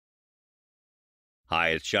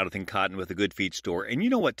Hi, it's Jonathan Cotton with the Good Feet Store, and you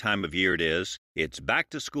know what time of year it is? It's back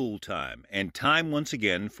to school time, and time once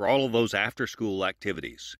again for all of those after-school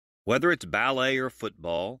activities. Whether it's ballet or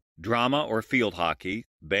football, drama or field hockey,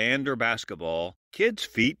 band or basketball, kids'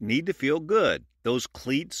 feet need to feel good. Those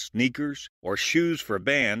cleats, sneakers, or shoes for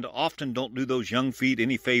band often don't do those young feet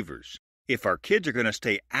any favors. If our kids are going to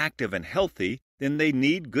stay active and healthy, then they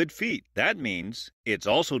need good feet. That means it's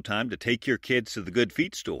also time to take your kids to the Good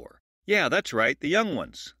Feet Store. Yeah, that's right, the young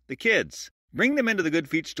ones, the kids. Bring them into the Good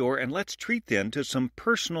Feet Store and let's treat them to some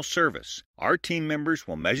personal service. Our team members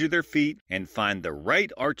will measure their feet and find the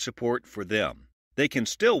right arch support for them. They can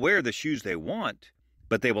still wear the shoes they want,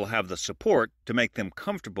 but they will have the support to make them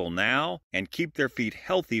comfortable now and keep their feet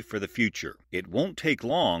healthy for the future. It won't take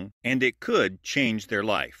long, and it could change their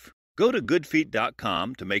life. Go to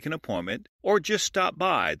goodfeet.com to make an appointment or just stop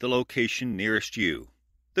by the location nearest you.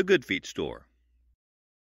 The Good Feet Store.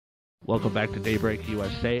 Welcome back to Daybreak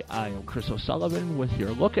USA. I am Chris O'Sullivan with your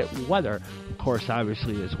look at weather. Of course,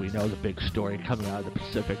 obviously, as we know, the big story coming out of the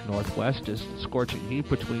Pacific Northwest is the scorching heat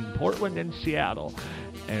between Portland and Seattle.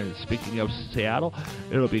 And speaking of Seattle,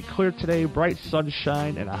 it'll be clear today, bright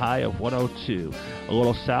sunshine, and a high of 102. A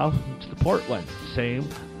little south to Portland, same,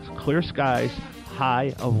 clear skies,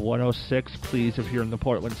 high of 106. Please, if you're in the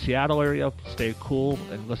Portland, Seattle area, stay cool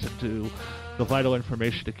and listen to the vital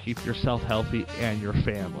information to keep yourself healthy and your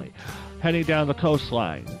family. Heading down the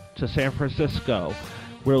coastline to San Francisco,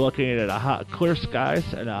 we're looking at clear skies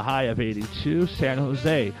and a high of 82. San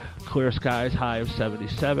Jose, clear skies, high of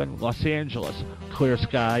 77. Los Angeles, clear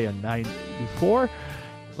sky and 94.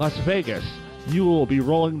 Las Vegas, you will be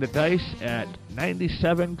rolling the dice at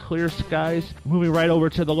 97, clear skies. Moving right over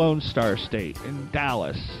to the Lone Star State in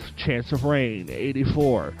Dallas, chance of rain,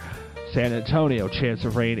 84. San Antonio, chance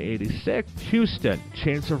of rain, 86. Houston,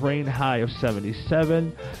 chance of rain, high of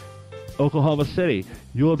 77. Oklahoma City,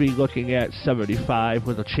 you will be looking at 75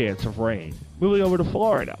 with a chance of rain. Moving over to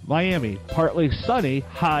Florida, Miami, partly sunny,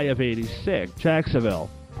 high of 86. Jacksonville,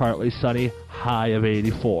 partly sunny, high of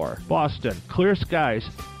 84. Boston, clear skies,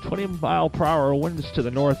 20-mile-per-hour winds to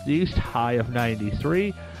the northeast, high of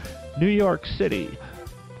 93. New York City,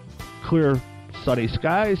 clear sunny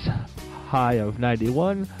skies, high of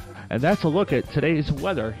 91. And that's a look at today's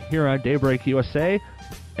weather here on Daybreak USA.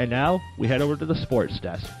 And now we head over to the sports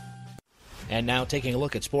desk. And now taking a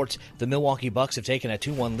look at sports, the Milwaukee Bucks have taken a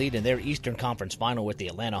 2-1 lead in their Eastern Conference final with the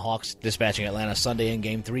Atlanta Hawks, dispatching Atlanta Sunday in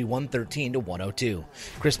Game 3, 113-102.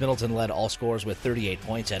 Chris Middleton led all scorers with 38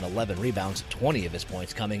 points and 11 rebounds, 20 of his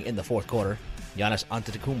points coming in the fourth quarter. Giannis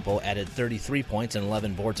Antetokounmpo added 33 points and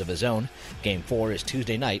 11 boards of his own. Game 4 is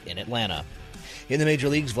Tuesday night in Atlanta. In the major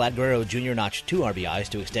leagues, Vlad Guerrero Jr. notched 2 RBIs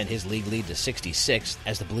to extend his league lead to 66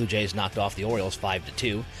 as the Blue Jays knocked off the Orioles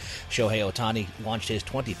 5-2. Shohei Ohtani launched his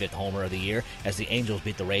 25th homer of the year as the Angels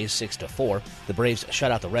beat the Rays 6-4. The Braves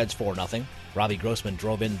shut out the Reds 4-0. Robbie Grossman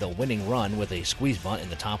drove in the winning run with a squeeze bunt in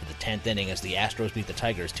the top of the 10th inning as the Astros beat the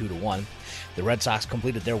Tigers 2-1. The Red Sox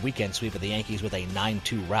completed their weekend sweep of the Yankees with a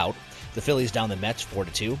 9-2 rout. The Phillies down the Mets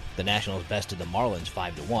 4-2. The Nationals bested the Marlins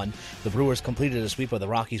 5-1. The Brewers completed a sweep of the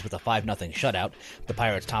Rockies with a 5-0 shutout. The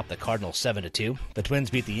Pirates topped the Cardinals 7-2. The Twins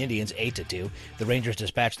beat the Indians 8-2. The Rangers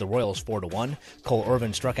dispatched the Royals 4-1. Cole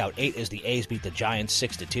Irvin struck out 8 as the A's beat the Giants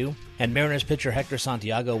 6-2. And Mariners pitcher Hector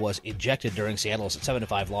Santiago was ejected during Seattle's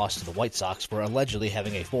 7-5 loss to the White Sox for allegedly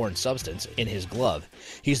having a foreign substance in his glove.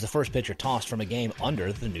 He's the first pitcher tossed from a game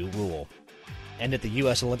under the new rule. And at the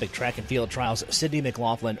U.S. Olympic track and field trials, Sydney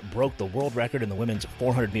McLaughlin broke the world record in the women's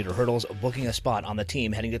 400-meter hurdles, booking a spot on the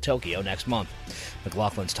team heading to Tokyo next month.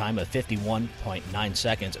 McLaughlin's time of 51.9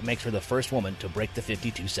 seconds makes her the first woman to break the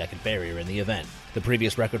 52-second barrier in the event. The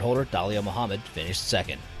previous record holder, Dalia Muhammad, finished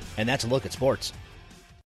second. And that's a look at sports.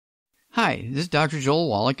 Hi, this is Dr. Joel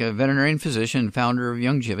Wallach, a veterinarian physician and founder of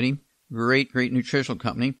Youngevity, great nutritional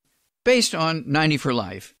company, based on 90 for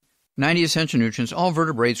Life. 90 essential nutrients, all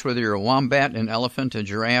vertebrates, whether you're a wombat, an elephant, a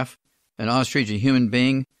giraffe, an ostrich, a human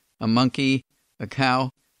being, a monkey, a cow,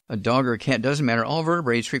 a dog, or a cat, doesn't matter. All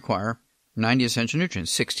vertebrates require 90 essential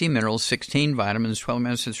nutrients, 16 minerals, 16 vitamins, 12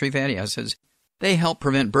 amino acids, 3 fatty acids. They help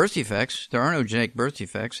prevent birth defects. There are no genetic birth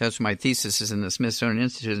defects. That's why my thesis is in the Smithsonian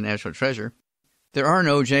Institute of Natural Treasure. There are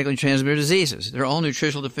no genetically transmitted diseases. They're all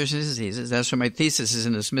nutritional deficiency diseases. That's why my thesis is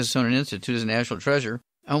in the Smithsonian Institute of Natural Treasure.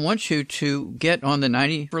 I want you to get on the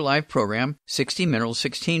 90 for Life program, 60 minerals,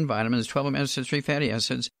 16 vitamins, 12 amino acids, 3 fatty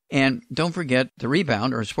acids, and don't forget the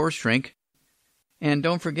Rebound or sports drink. And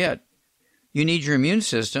don't forget, you need your immune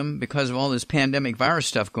system because of all this pandemic virus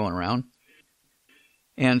stuff going around.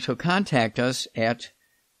 And so contact us at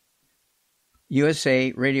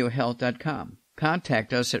usaradiohealth.com.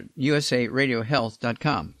 Contact us at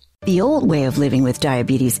usaradiohealth.com. The old way of living with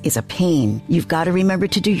diabetes is a pain. You've got to remember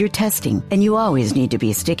to do your testing, and you always need to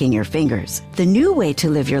be sticking your fingers. The new way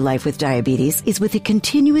to live your life with diabetes is with a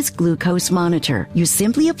continuous glucose monitor. You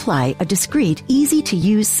simply apply a discreet,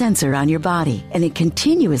 easy-to-use sensor on your body, and it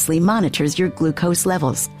continuously monitors your glucose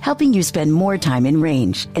levels, helping you spend more time in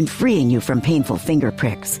range and freeing you from painful finger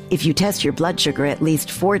pricks. If you test your blood sugar at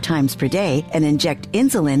least 4 times per day and inject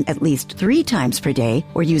insulin at least 3 times per day,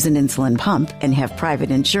 or use an insulin pump and have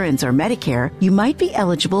private insurance or Medicare, you might be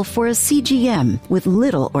eligible for a CGM with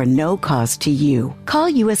little or no cost to you. Call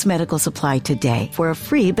U.S. Medical Supply today for a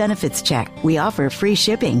free benefits check. We offer free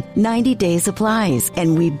shipping, 90-day supplies,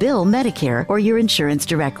 and we bill Medicare or your insurance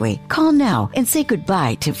directly. Call now and say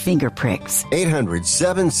goodbye to finger pricks.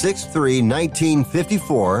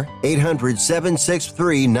 800-763-1954.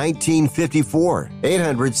 800-763-1954.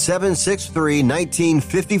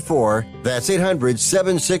 800-763-1954. That's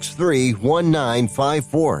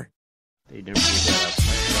 800-763-1954. They never do that.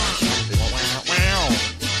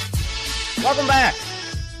 Welcome back.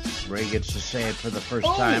 Ray gets to say it for the first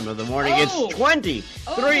time of the morning. It's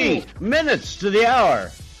 23 minutes to the hour.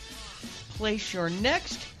 Place your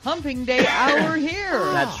next humping day hour here.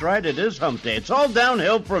 That's right, it is hump day. It's all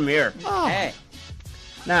downhill from here. Hey.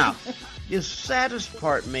 Now, the saddest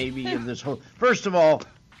part maybe of this whole... First of all,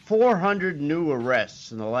 400 new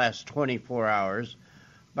arrests in the last 24 hours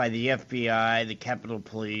by the FBI, the Capitol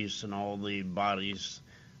Police, and all the bodies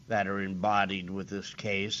that are embodied with this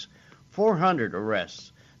case. 400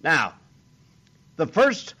 arrests. Now, the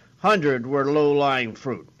first 100 were low-lying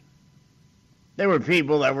fruit. They were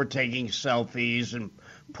people that were taking selfies and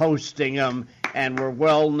posting them and were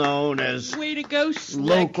well-known as way to go,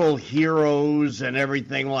 Slick. Local heroes and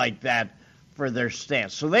everything like that for their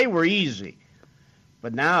stance. So they were easy.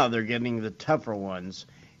 But now they're getting the tougher ones.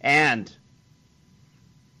 And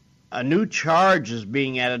a new charge is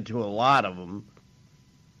being added to a lot of them,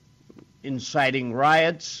 inciting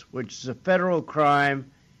riots, which is a federal crime,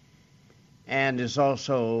 and is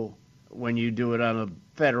also, when you do it on a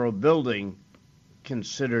federal building,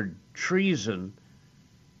 considered treason.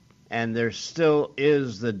 And there still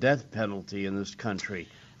is the death penalty in this country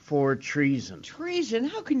for treason. Treason?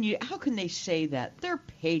 How can they say that? They're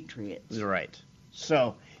patriots. Right.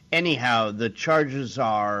 So, anyhow, the charges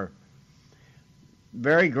are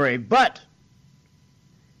very grave, but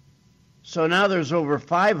so now there's over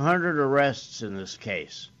 500 arrests in this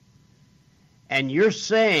case. And you're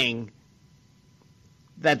saying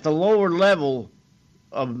that the lower level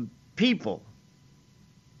of people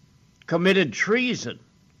committed treason.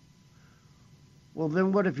 Well,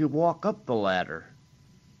 then what if you walk up the ladder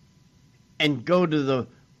and go to the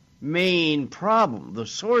main problem, the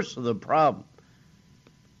source of the problem?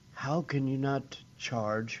 How can you not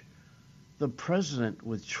charge the president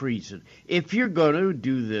with treason? If you're going to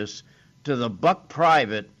do this to the buck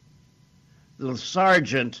private, the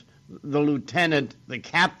sergeant, the lieutenant, the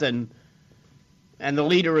captain, and the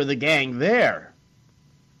leader of the gang there,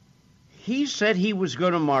 he said he was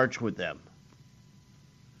going to march with them.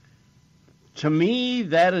 To me,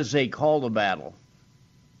 that is a call to battle.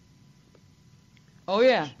 Oh,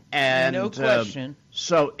 yeah. And no question.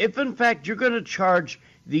 So if, in fact, you're going to charge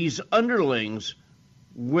these underlings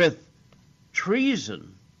with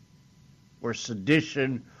treason or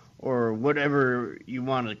sedition or whatever you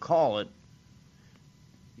want to call it,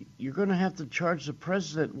 you're going to have to charge the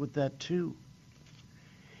president with that too.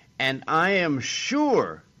 And I am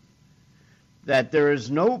sure that there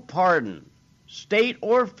is no pardon, state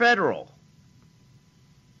or federal,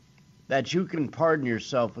 that you can pardon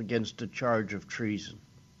yourself against a charge of treason.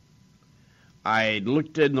 I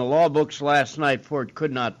looked in the law books last night for it,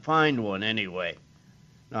 could not find one anyway.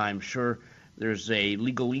 Now, I'm sure there's a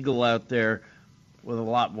legal eagle out there with a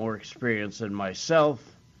lot more experience than myself,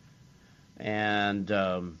 and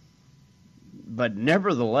but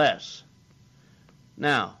nevertheless,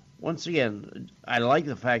 now, once again, I like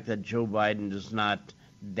the fact that Joe Biden is not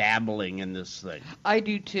dabbling in this thing. I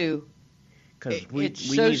do too. Because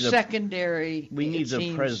it's so secondary. We need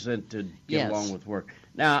the president to get along with work.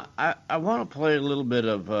 Now, I want to play a little bit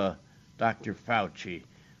of Dr. Fauci,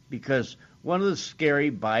 because one of the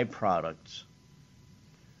scary byproducts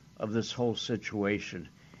of this whole situation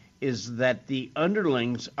is that the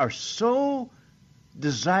underlings are so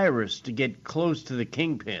desirous to get close to the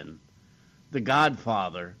kingpin, the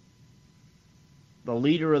godfather, the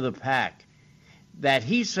leader of the pack, that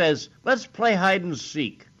he says, let's play hide and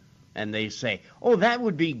seek. And they say, oh, that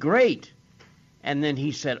would be great. And then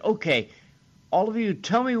he said, okay, all of you,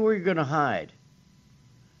 tell me where you're going to hide.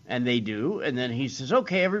 And they do. And then he says,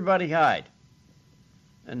 okay, everybody hide.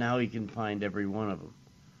 And now he can find every one of them.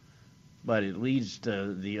 but it leads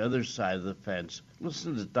to the other side of the fence.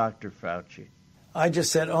 Listen to Dr. Fauci. I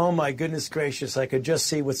just said, oh, my goodness gracious, I could just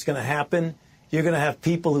see what's going to happen. You're going to have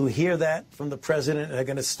people who hear that from the president and are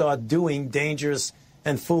going to start doing dangerous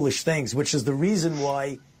and foolish things, which is the reason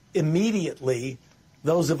why immediately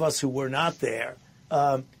those of us who were not there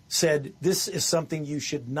said this is something you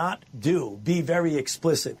should not do. Be very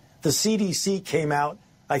explicit. The CDC came out,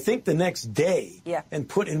 I think the next day, and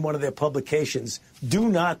put in one of their publications, do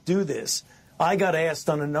not do this. I got asked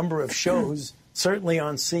on a number of shows, certainly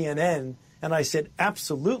on CNN, and I said,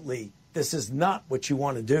 absolutely, this is not what you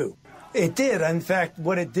want to do. It did. In fact,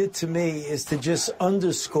 what it did to me is to just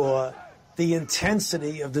underscore the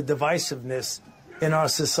intensity of the divisiveness in our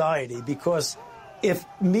society, because if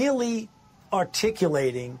merely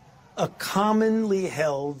articulating a commonly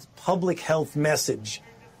held public health message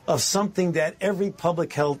of something that every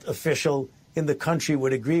public health official in the country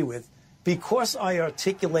would agree with, because I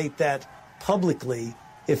articulate that publicly,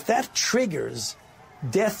 if that triggers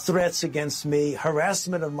death threats against me,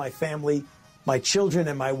 harassment of my family, my children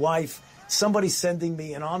and my wife, somebody sending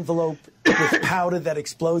me an envelope with powder that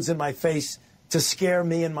explodes in my face to scare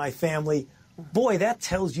me and my family, boy, that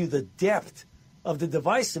tells you the depth of the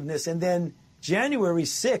divisiveness. And then January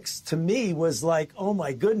 6th, to me, was like, oh,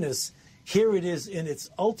 my goodness, here it is in its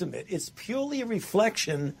ultimate. It's purely a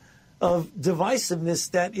reflection of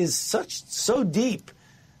divisiveness that is so deep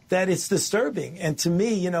that it's disturbing. And to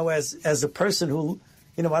me, as a person who,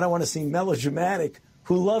 I don't want to seem melodramatic,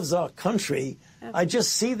 who loves our country, I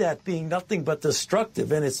just see that being nothing but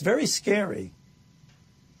destructive, and it's very scary.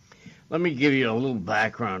 Let me give you a little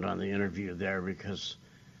background on the interview there, because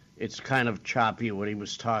it's kind of choppy what he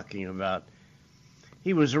was talking about.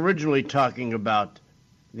 He was originally talking about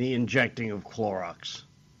the injecting of Clorox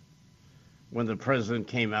when the president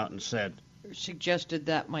came out and said, suggested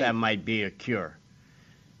that might be a cure.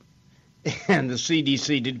 And the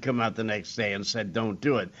CDC did come out the next day and said, don't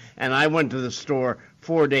do it. And I went to the store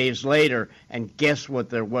 4 days later, and guess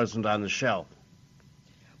what there wasn't on the shelf?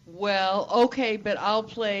 Well, okay, but I'll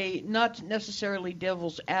play not necessarily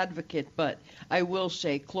devil's advocate, but I will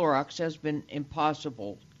say Clorox has been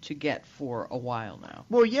impossible to get for a while now.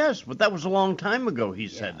 Well, yes, but that was a long time ago he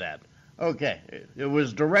said that. Okay, it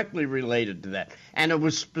was directly related to that. And it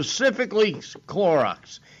was specifically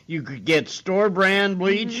Clorox. You could get store brand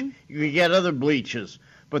bleach, you could get other bleaches,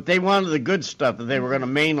 but they wanted the good stuff that they were going to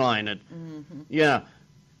mainline it. Yeah.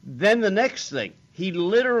 Then the next thing, he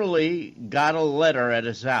literally got a letter at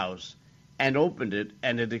his house and opened it,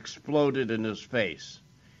 and it exploded in his face.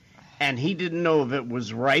 And he didn't know if it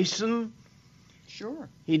was ricin. Sure.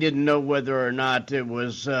 He didn't know whether or not it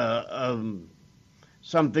was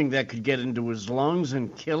something that could get into his lungs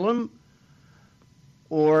and kill him,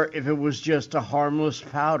 or if it was just a harmless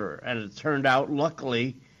powder. And it turned out,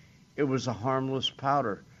 luckily, it was a harmless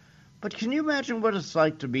powder. But can you imagine what it's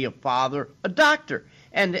like to be a father, a doctor?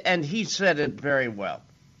 And he said it very well.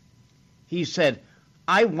 He said,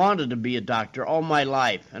 I wanted to be a doctor all my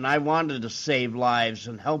life, and I wanted to save lives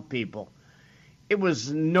and help people. It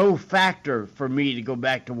was no factor for me to go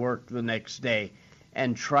back to work the next day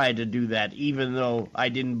and try to do that, even though I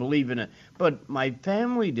didn't believe in it. But my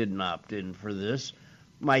family didn't opt in for this.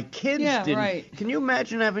 My kids didn't. Right. Can you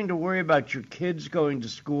imagine having to worry about your kids going to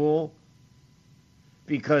school?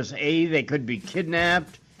 Because, A, they could be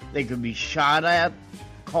kidnapped, they could be shot at,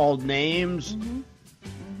 called names.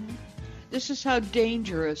 This is how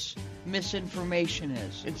dangerous misinformation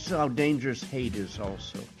is. It's how dangerous hate is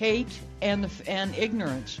also. Hate and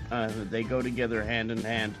ignorance. They go together hand in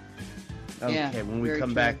hand. Okay, yeah, when we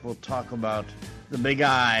come back, we'll talk about the big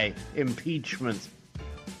I, impeachment.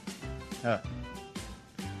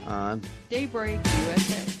 On Daybreak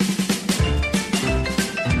USA.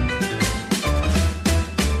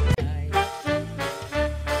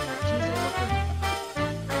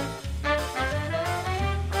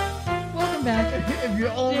 Welcome back. If you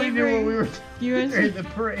only knew what we were doing the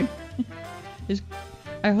parade.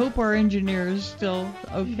 I hope our engineer is still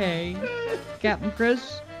okay. Captain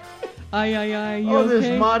Chris? You okay?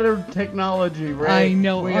 This modern technology, Ray. I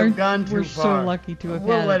know. We have gone too we're far. So lucky to have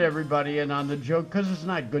We'll had let it. everybody in on the joke, because it's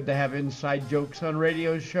not good to have inside jokes on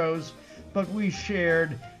radio shows. But we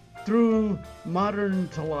shared through modern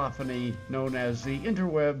telephony, known as the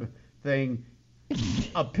interweb thing,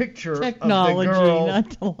 a picture Technology, of the girl.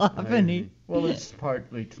 not telephony. Well, it's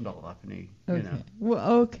partly telephony. Okay. You know.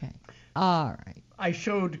 Well, okay. All right. I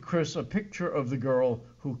showed Chris a picture of the girl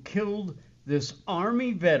who killed this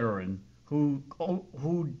Army veteran who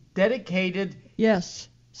dedicated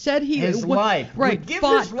said he his life, right, give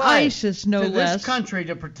fought his life ISIS no to less, this country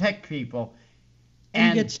to protect people,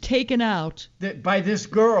 and gets taken out by this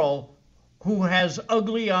girl who has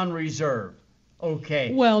ugly on reserve.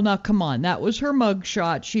 Okay. Well, now come on. That was her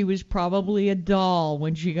mugshot. She was probably a doll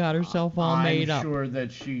when she got herself all made up. I'm sure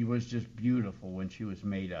that she was just beautiful when she was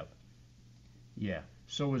made up. Yeah.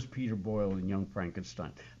 So was Peter Boyle in Young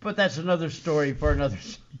Frankenstein. But that's another story for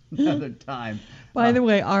another time. By the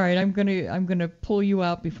way, all right, I'm gonna pull you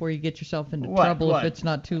out before you get yourself into trouble if it's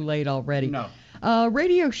not too late already. No.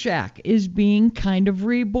 Radio Shack is being kind of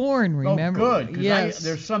reborn, remember? Oh, good. Yes.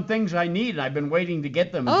 There's some things I need, and I've been waiting to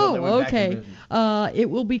get them until they went back to business. It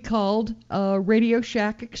will be called Radio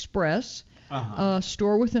Shack Express.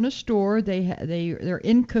 Store within a store. They're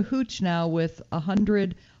in cahoots now with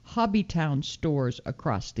 100 Hobbytown stores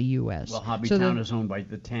across the U.S. Well, Hobbytown is owned by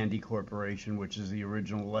the Tandy Corporation, which is the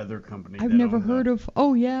original leather company. I've never heard of.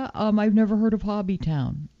 Oh yeah, I've never heard of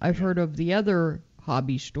Hobbytown. I've heard of the other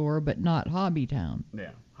hobby store, but not Hobbytown. Yeah,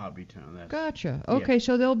 Hobbytown. Gotcha. Okay,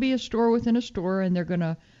 so there'll be a store within a store, and they're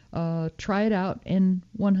gonna try it out in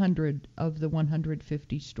 100 of the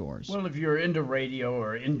 150 stores. Well, if you're into radio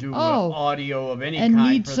or into audio of any and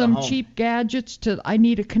kind need for some the home, cheap gadgets I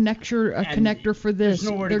need a connector for this.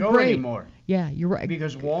 There's nowhere They're to go great. anymore. Yeah, you're right.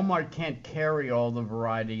 Because Walmart can't carry all the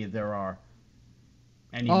variety there are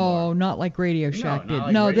anymore. Oh, not like Radio Shack did.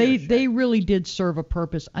 Like no, Radio Shack. They really did serve a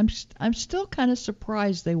purpose. I'm still kind of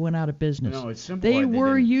surprised they went out of business. No, it's simple. They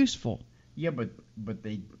were useful. Yeah, but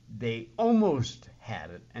they almost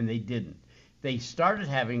had it, and they didn't. They started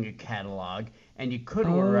having a catalog, and you could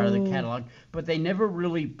order out of the catalog, but they never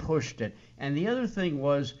really pushed it. And the other thing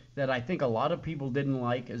was that I think a lot of people didn't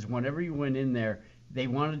like is whenever you went in there, they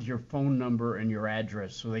wanted your phone number and your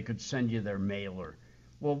address so they could send you their mailer.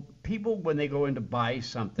 Well, people, when they go in to buy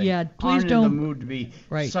something, aren't in the mood to be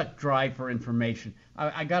sucked dry for information.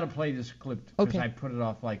 I got to play this clip because I put it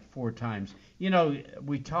off like 4 times. You know,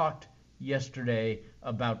 we talked yesterday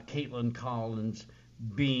about Caitlin Collins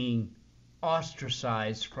being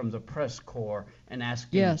ostracized from the press corps and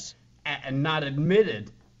asking and not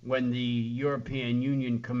admitted when the European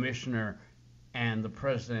Union commissioner and the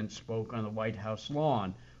president spoke on the White House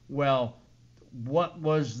lawn. Well, what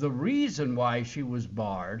was the reason why she was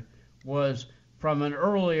barred was from an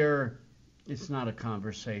earlier, it's not a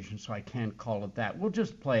conversation, so I can't call it that. We'll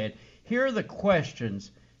just play it. Here are the questions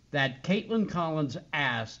that Caitlin Collins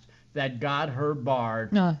asked that got her barred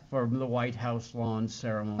from the White House lawn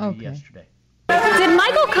ceremony yesterday. Did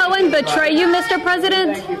Michael Cohen betray you, Mr.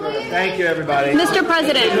 President? Thank you, everybody. Mr.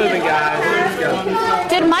 President. Keep moving, guys. Let's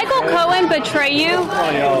go. Did Michael Cohen betray you? Come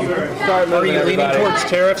on, y'all. Start moving, Are you leaning towards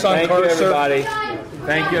tariffs on cars, sir?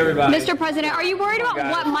 Thank you, everybody. Mr. President, are you worried about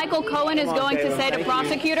what Michael Cohen is going to say to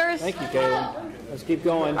prosecutors? Thank you, Caitlin. Let's keep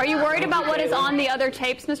going. Are you worried about what is on the other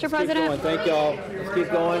tapes, Mr. President? Thank y'all. Let's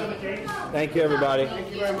keep going. Thank you, everybody.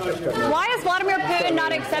 Why has Vladimir Putin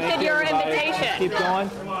not accepted your invitation? Let's keep going.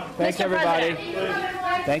 Thanks, everybody.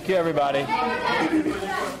 Thank you, everybody.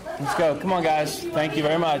 Let's go. Come on, guys. Thank you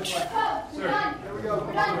very much. Why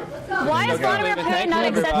has Vladimir Putin not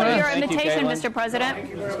accepted your invitation, Mr.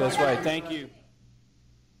 President? Let's go this way. Thank you.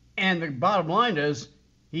 And the bottom line is,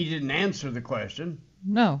 he didn't answer the question.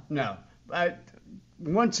 No.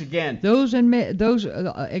 Once again, those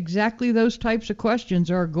exactly those types of questions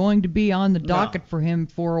are going to be on the docket for him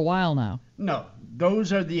for a while now. No,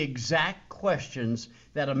 those are the exact questions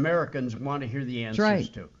that Americans want to hear the answers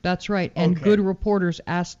to. That's right. And good reporters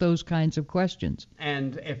ask those kinds of questions.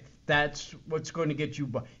 And if that's what's going to get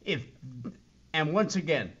you, and once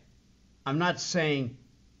again, I'm not saying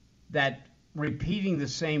that repeating the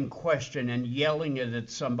same question and yelling it at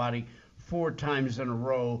somebody 4 times in a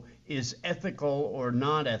row is ethical or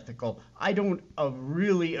not ethical. I don't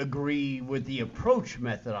really agree with the approach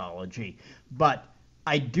methodology, but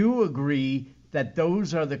I do agree that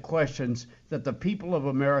those are the questions that the people of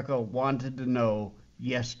America wanted to know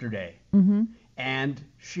yesterday. Mm-hmm. And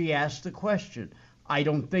she asked the question. I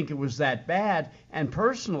don't think it was that bad. And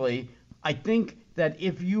personally, I think that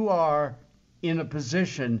if you are in a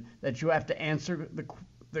position that you have to answer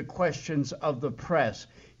the questions of the press,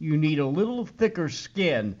 you need a little thicker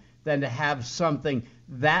skin than to have something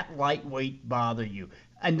that lightweight bother you.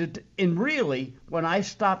 And really, when I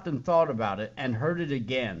stopped and thought about it and heard it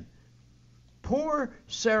again, poor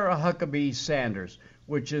Sarah Huckabee Sanders,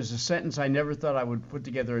 which is a sentence I never thought I would put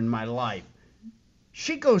together in my life,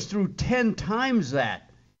 she goes through 10 times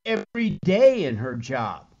that every day in her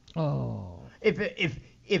job. Oh.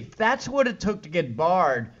 If that's what it took to get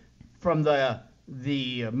barred from the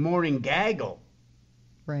morning gaggle,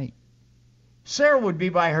 right, Sarah would be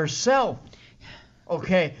by herself,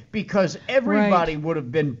 okay, because everybody would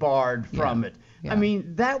have been barred from it. Yeah. I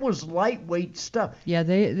mean, that was lightweight stuff. Yeah,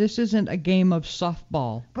 this isn't a game of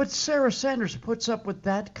softball. But Sarah Sanders puts up with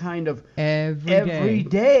that kind of every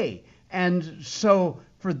day. And so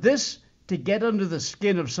for this to get under the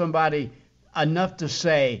skin of somebody enough to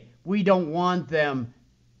say, we don't want them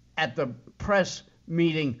at the press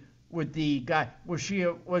meeting with the guy,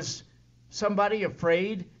 was somebody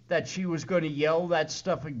afraid that she was going to yell that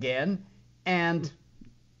stuff again? And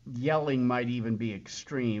yelling might even be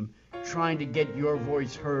extreme. Trying to get your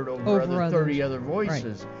voice heard over other 30 other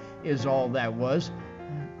voices is all that was.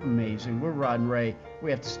 Amazing. We're Rod and Ray. We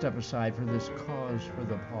have to step aside for this cause for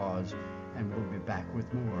the pause, and we'll be back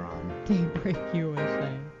with more on Daybreak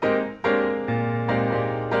USA.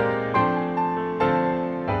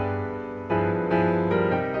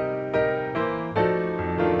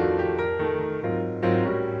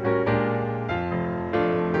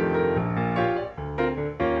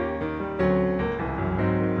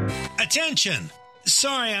 Attention!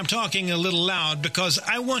 Sorry I'm talking a little loud because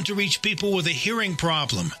I want to reach people with a hearing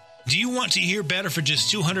problem. Do you want to hear better for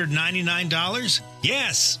just $299?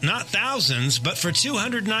 Yes, not thousands, but for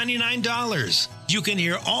 $299. You can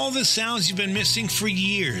hear all the sounds you've been missing for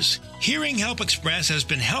years. Hearing Help Express has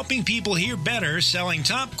been helping people hear better, selling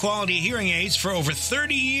top-quality hearing aids for over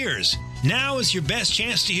 30 years. Now is your best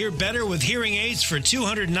chance to hear better with hearing aids for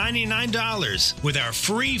 $299 with our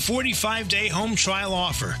free 45-day home trial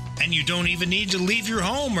offer. And you don't even need to leave your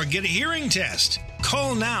home or get a hearing test.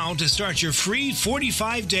 Call now to start your free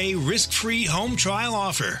 45-day risk-free home trial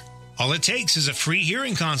offer. All it takes is a free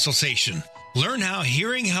hearing consultation. Learn how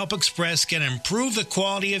Hearing Help Express can improve the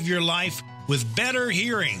quality of your life with better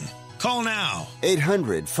hearing. Call now.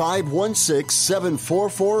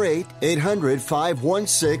 800-516-7448.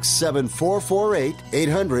 800-516-7448.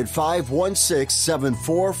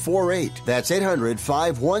 800-516-7448. That's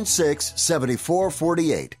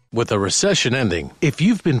 800-516-7448. With a recession ending, if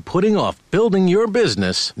you've been putting off building your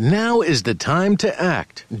business, now is the time to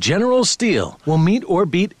act. General Steel will meet or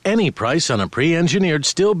beat any price on a pre-engineered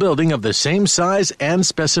steel building of the same size and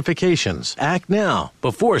specifications. Act now,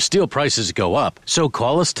 before steel prices go up. So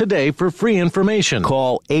call us today for free information.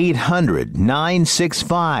 Call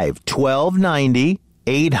 800-965-1290.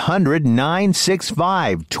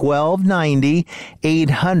 800-965-1290,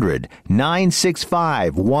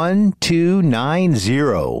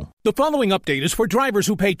 800-965-1290. The following update is for drivers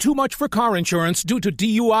who pay too much for car insurance due to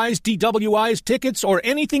DUIs, DWIs, tickets, or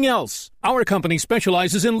anything else. Our company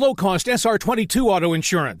specializes in low-cost SR22 auto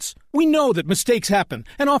insurance. We know that mistakes happen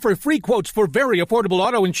and offer free quotes for very affordable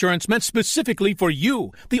auto insurance meant specifically for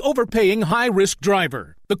you, the overpaying high-risk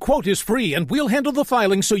driver. The quote is free, and we'll handle the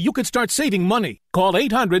filing so you can start saving money. Call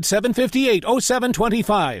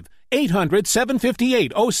 800-758-0725.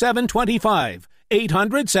 800-758-0725.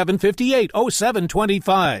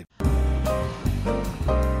 800-758-0725.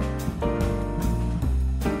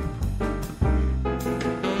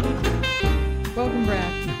 Welcome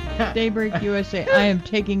back. Daybreak USA. I am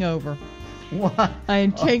taking over. What? I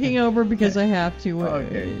am taking over because I have to.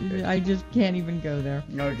 Okay. I just can't even go there.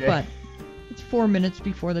 Okay. But it's 4 minutes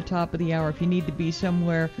before the top of the hour. If you need to be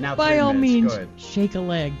somewhere, now by all means, go ahead. shake a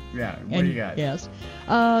leg. Yeah, what do you got? Yes.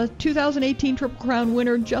 2018 Triple Crown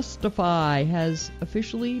winner Justify has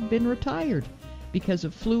officially been retired because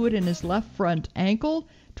of fluid in his left front ankle.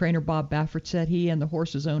 Trainer Bob Baffert said he and the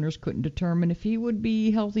horse's owners couldn't determine if he would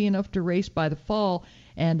be healthy enough to race by the fall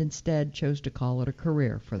and instead chose to call it a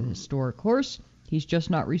career for the historic horse. He's just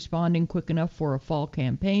not responding quick enough for a fall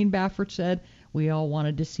campaign, Baffert said. We all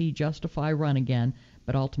wanted to see Justify run again,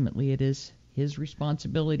 but ultimately it is his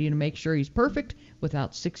responsibility to make sure he's perfect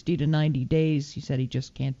without 60 to 90 days. He said he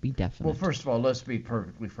just can't be definite. Well, first of all, let's be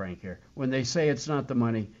perfectly frank here. When they say it's not the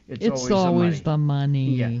money, it's always the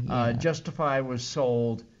money. Yeah. Justify was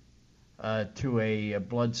sold to a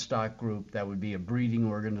blood stock group that would be a breeding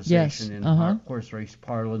organization in horse race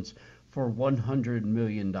parlance for $100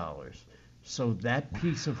 million. So that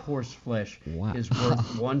piece of horse flesh is worth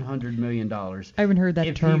 $100 million. I haven't heard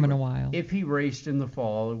that term in a while. If he raced in the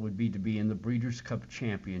fall, it would be to be in the Breeders' Cup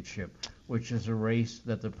Championship, which is a race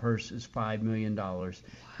that the purse is $5 million.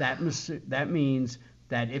 That means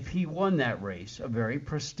that if he won that race, a very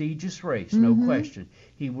prestigious race, no question,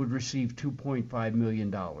 he would receive $2.5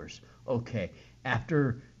 million. Okay,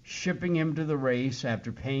 after shipping him to the race,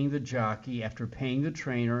 after paying the jockey, after paying the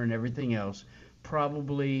trainer and everything else,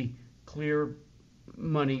 probably clear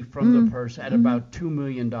money from the purse at about $2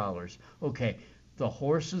 million. Okay, the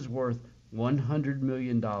horse is worth $100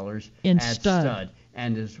 million at stud,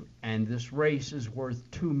 and this race is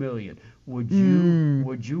worth $2 million. Would you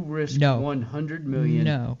risk $100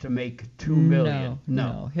 million to make $2 million?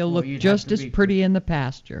 No. He'll look just as pretty in the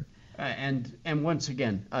pasture. And once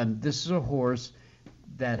again, this is a horse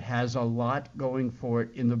that has a lot going for it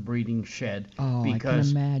in the breeding shed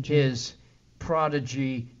because his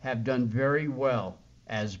prodigy have done very well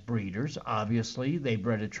as breeders. Obviously, they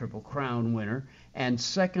bred a Triple Crown winner. And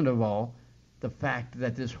second of all, the fact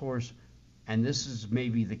that this horse, and this is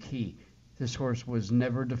maybe the key, this horse was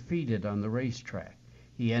never defeated on the racetrack.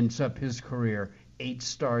 He ends up his career 8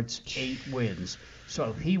 starts, 8 wins. So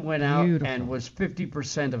if he went out and was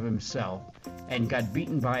 50% of himself and got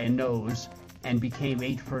beaten by a nose and became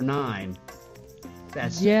 8 for 9,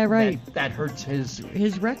 that hurts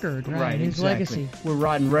his record, right? His legacy. We're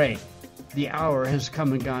Rod and Ray. The hour has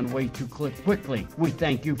come and gone way too quickly. We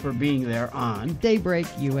thank you for being there on Daybreak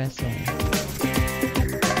USA.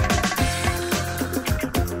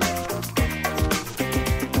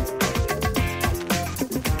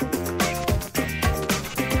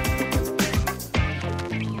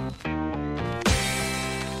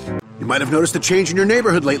 You might have noticed a change in your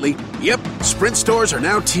neighborhood lately. Yep, Sprint stores are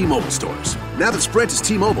now T-Mobile stores. Now that Sprint is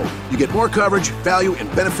T-Mobile, you get more coverage, value,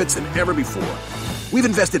 and benefits than ever before. We've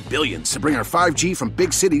invested billions to bring our 5G from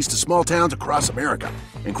big cities to small towns across America.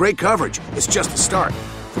 And great coverage is just the start.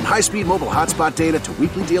 From high-speed mobile hotspot data to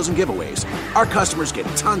weekly deals and giveaways, our customers get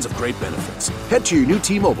tons of great benefits. Head to your new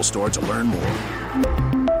T-Mobile store to learn more.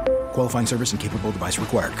 Qualifying service and capable device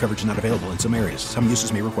required. Coverage not available in some areas. Some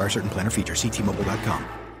uses may require certain plan or features. See T-Mobile.com.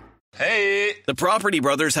 Hey! The Property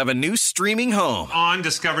Brothers have a new streaming home. On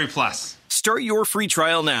Discovery Plus. Start your free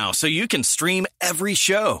trial now so you can stream every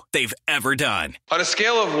show they've ever done. On a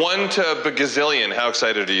scale of 1 to a gazillion, how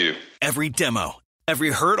excited are you? Every demo,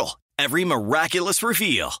 every hurdle, every miraculous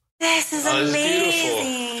reveal. This is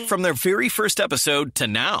amazing. From their very first episode to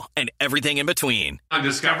now and everything in between. On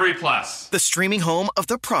Discovery Plus. The streaming home of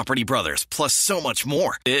the Property Brothers, plus so much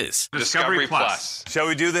more, is Discovery Plus. Shall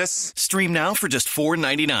we do this? Stream now for just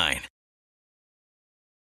 $4.99.